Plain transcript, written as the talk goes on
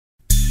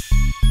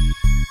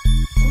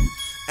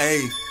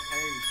Hey,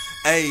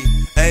 hey,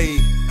 hey,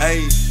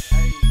 hey,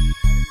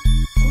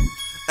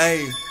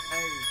 hey,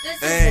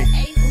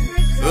 hey.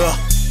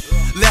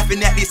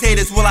 Laughing at these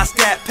haters while I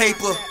stack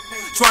paper,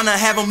 tryna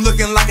have them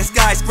looking like a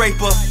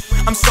skyscraper.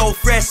 I'm so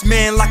fresh,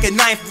 man, like a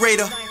 9th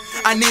grader.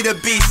 I need to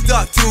be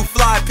stuck to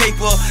fly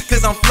paper,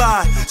 cause I'm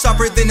fly,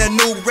 sharper than a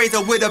new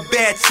razor, with a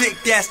bad chick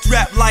that's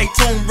strapped like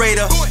Tomb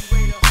Raider.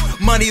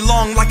 Money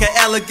long like an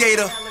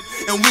alligator,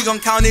 and we gon'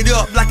 count it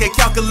up like a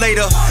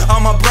calculator.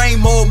 On my brain,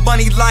 more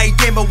money like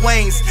Game of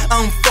Wayne's.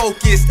 I'm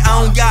focused,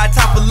 I don't got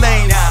time for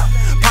lanes.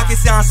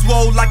 Pockets sound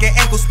swole like an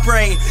ankle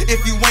sprain.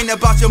 If you ain't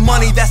about your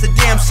money, that's a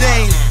damn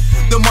shame.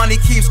 The money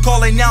keeps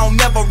calling out,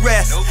 never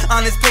rest.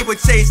 Honest paper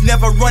chase,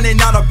 never running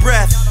out of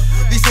breath.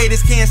 These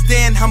haters can't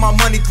stand how my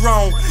money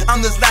grown.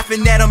 I'm just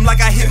laughing at them like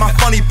I hit my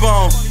funny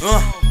bone.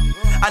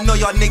 I know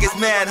y'all niggas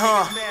mad,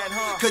 huh?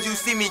 Cause you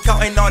see me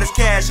counting all this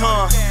cash,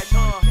 huh?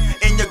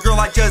 And your girl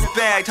I just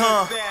bagged,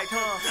 huh?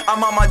 I'm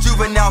on my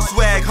juvenile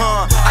swag,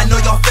 huh? I know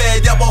y'all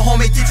fed up, but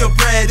homie, get your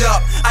bread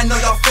up. I know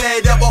y'all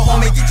fed up, but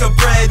homie, get your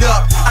bread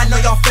up. I know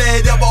y'all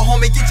fed up, but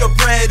homie, get your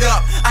bread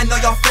up. I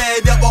know y'all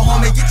fed up, but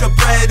homie, get your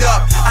bread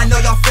up. I know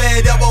y'all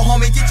fed up, but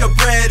homie, get your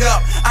bread up.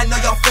 I know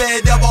y'all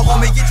fed up, but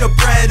homie, get your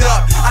bread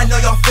up. I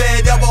know y'all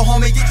fed up, but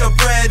homie, get your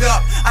bread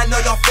up. I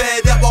know y'all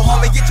fed up, but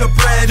homie, get your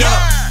bread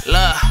up.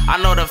 Look, I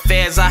know the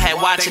feds I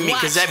had watching me,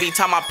 cause every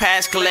time I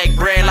pass, collect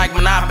bread like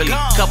Monopoly.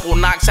 Couple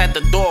knocks at the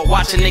door,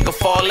 watch a nigga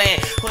fall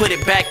in. Put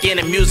it back in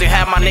the music,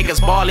 have my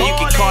niggas ballin'. You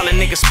can call a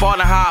nigga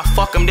spallin', how I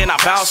fuck him, then I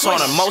bounce on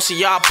him. Most of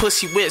y'all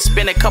pussy whip,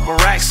 spend a couple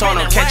racks on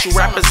him. Catch you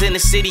rappers in the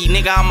city,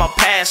 nigga, I'ma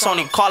pass on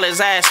him. Call his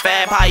ass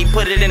Fab, how he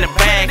put it in the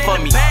bag for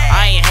me.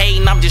 I ain't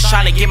hating, I'm just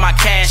trying to get my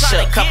cash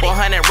up. Couple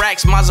hundred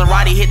racks,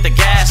 Maserati hit the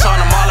gas on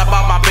him. All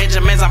about my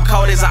Benjamins, I'm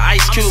cold as an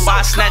ice cube.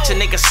 I snatch a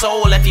nigga's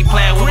soul if he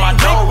playin' with my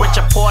dough.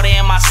 Richard Porter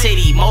in my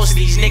city, most of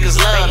these niggas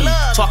love me.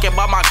 Talking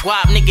about my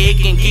guap, nigga, it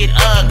can get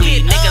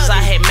ugly. Niggas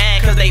I hit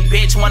mad cause they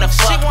bitch wanna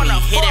fuck me.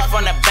 Hit it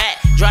from the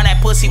back, drown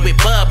that pussy with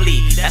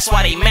bubbly. That's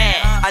why they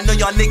mad. I know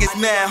y'all niggas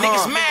mad,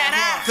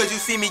 huh? Cause you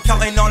see me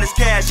counting all this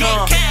cash,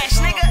 huh?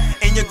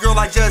 And your girl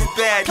I just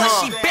bagged,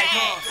 huh?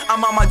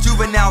 I'm on my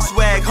juvenile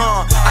swag,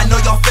 huh? I know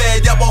y'all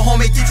fed up, but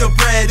homie, get your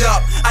bread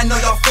up. I know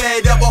y'all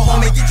fed up, but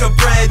homie, get your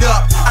bread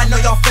up. I know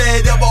y'all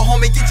fed up, but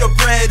homie, get your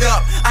bread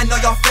up. I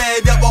know y'all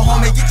fed up, but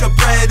homie, get your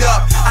bread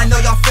up. I know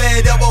y'all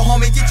fed up, but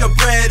homie, get your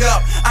bread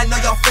up. I know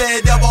y'all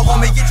fed up, but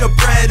homie, get your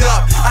bread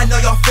up. I know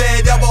y'all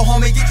fed up, but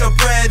homie, get your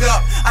bread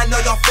up. I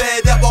know y'all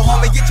fed up, but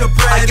homie, get your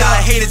bread up.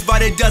 I got haters by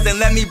the dozen,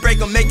 let me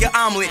break them, make an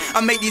omelet. I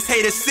make these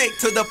haters sick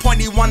to the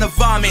point they wanna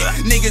vomit.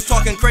 Niggas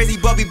talking crazy,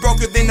 but be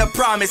broker than the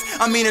promise.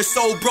 I mean, it's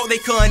so broke they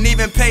couldn't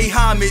even pay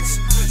homage.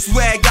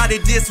 Swag out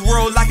of this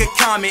world like a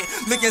comet,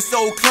 looking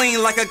so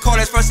clean like a car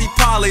that's freshly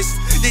polished.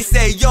 They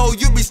say, yo,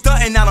 you be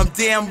stunting out, I'm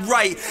damn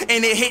right.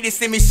 And they hate to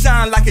see me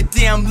shine like a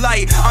damn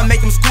light. I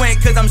make them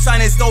squint cause I'm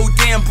shining so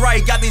damn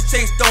bright. Got these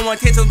chicks throwing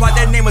attention like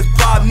that name was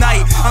Bob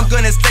Knight. I'm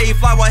gonna stay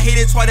fly while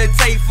haters try to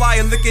take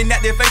flight. Looking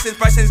at their face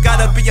expressions,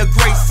 gotta be a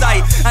great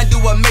sight. I do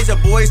a major,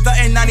 boy,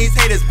 stunting on these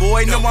haters,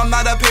 boy. No, I'm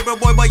not a paper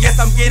boy, but yes,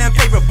 I'm getting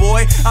paper,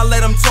 boy. I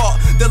let them talk,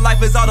 the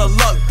life is all the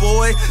luck,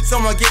 boy.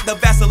 Someone get the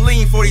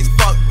Vaseline for these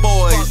fuck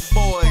boys.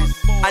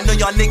 I know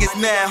y'all niggas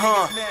mad,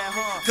 huh?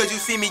 Cause you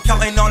see me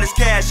counting all this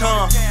cash,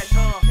 huh?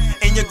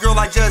 And your girl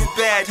I just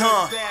bagged,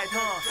 huh?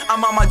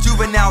 I'm on my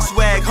juvenile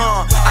swag,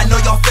 huh? I know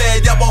y'all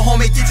fed up, but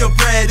homie, get your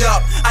bread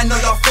up. I know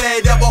y'all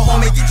fed up, but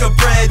homie, get your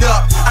bread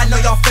up. I know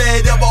y'all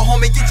fed up, but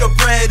homie, get your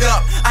bread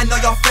up. I know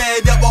y'all fed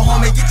up, but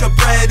homie, get your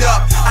bread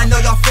up. I know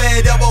y'all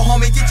fed up, but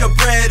homie, get your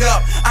bread up.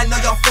 I know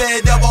y'all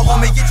fed up, but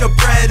homie, get your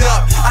bread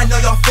up. I know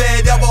y'all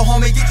fed up, but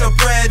homie, get your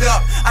bread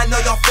up. I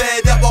know y'all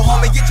fed up, but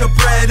homie, get your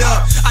bread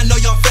up. I know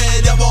y'all fed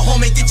up, but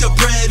homie, get your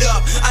bread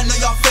up. I know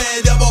y'all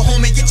fed up, but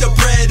homie, get your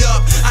bread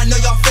up. I know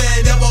y'all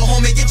fed up, but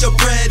homie, get your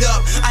bread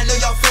up. I know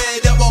y'all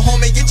fed up, but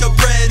homie, get your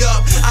bread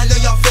up. I know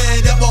y'all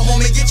fed up, but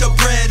homie, get your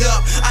bread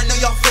up. I know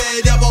y'all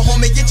fed up, but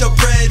homie, get your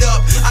bread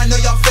up. I know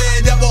y'all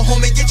fed up, but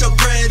homie, get your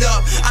bread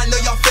up. I know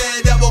y'all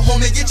fed up, but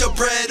homie, get your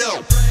bread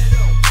up.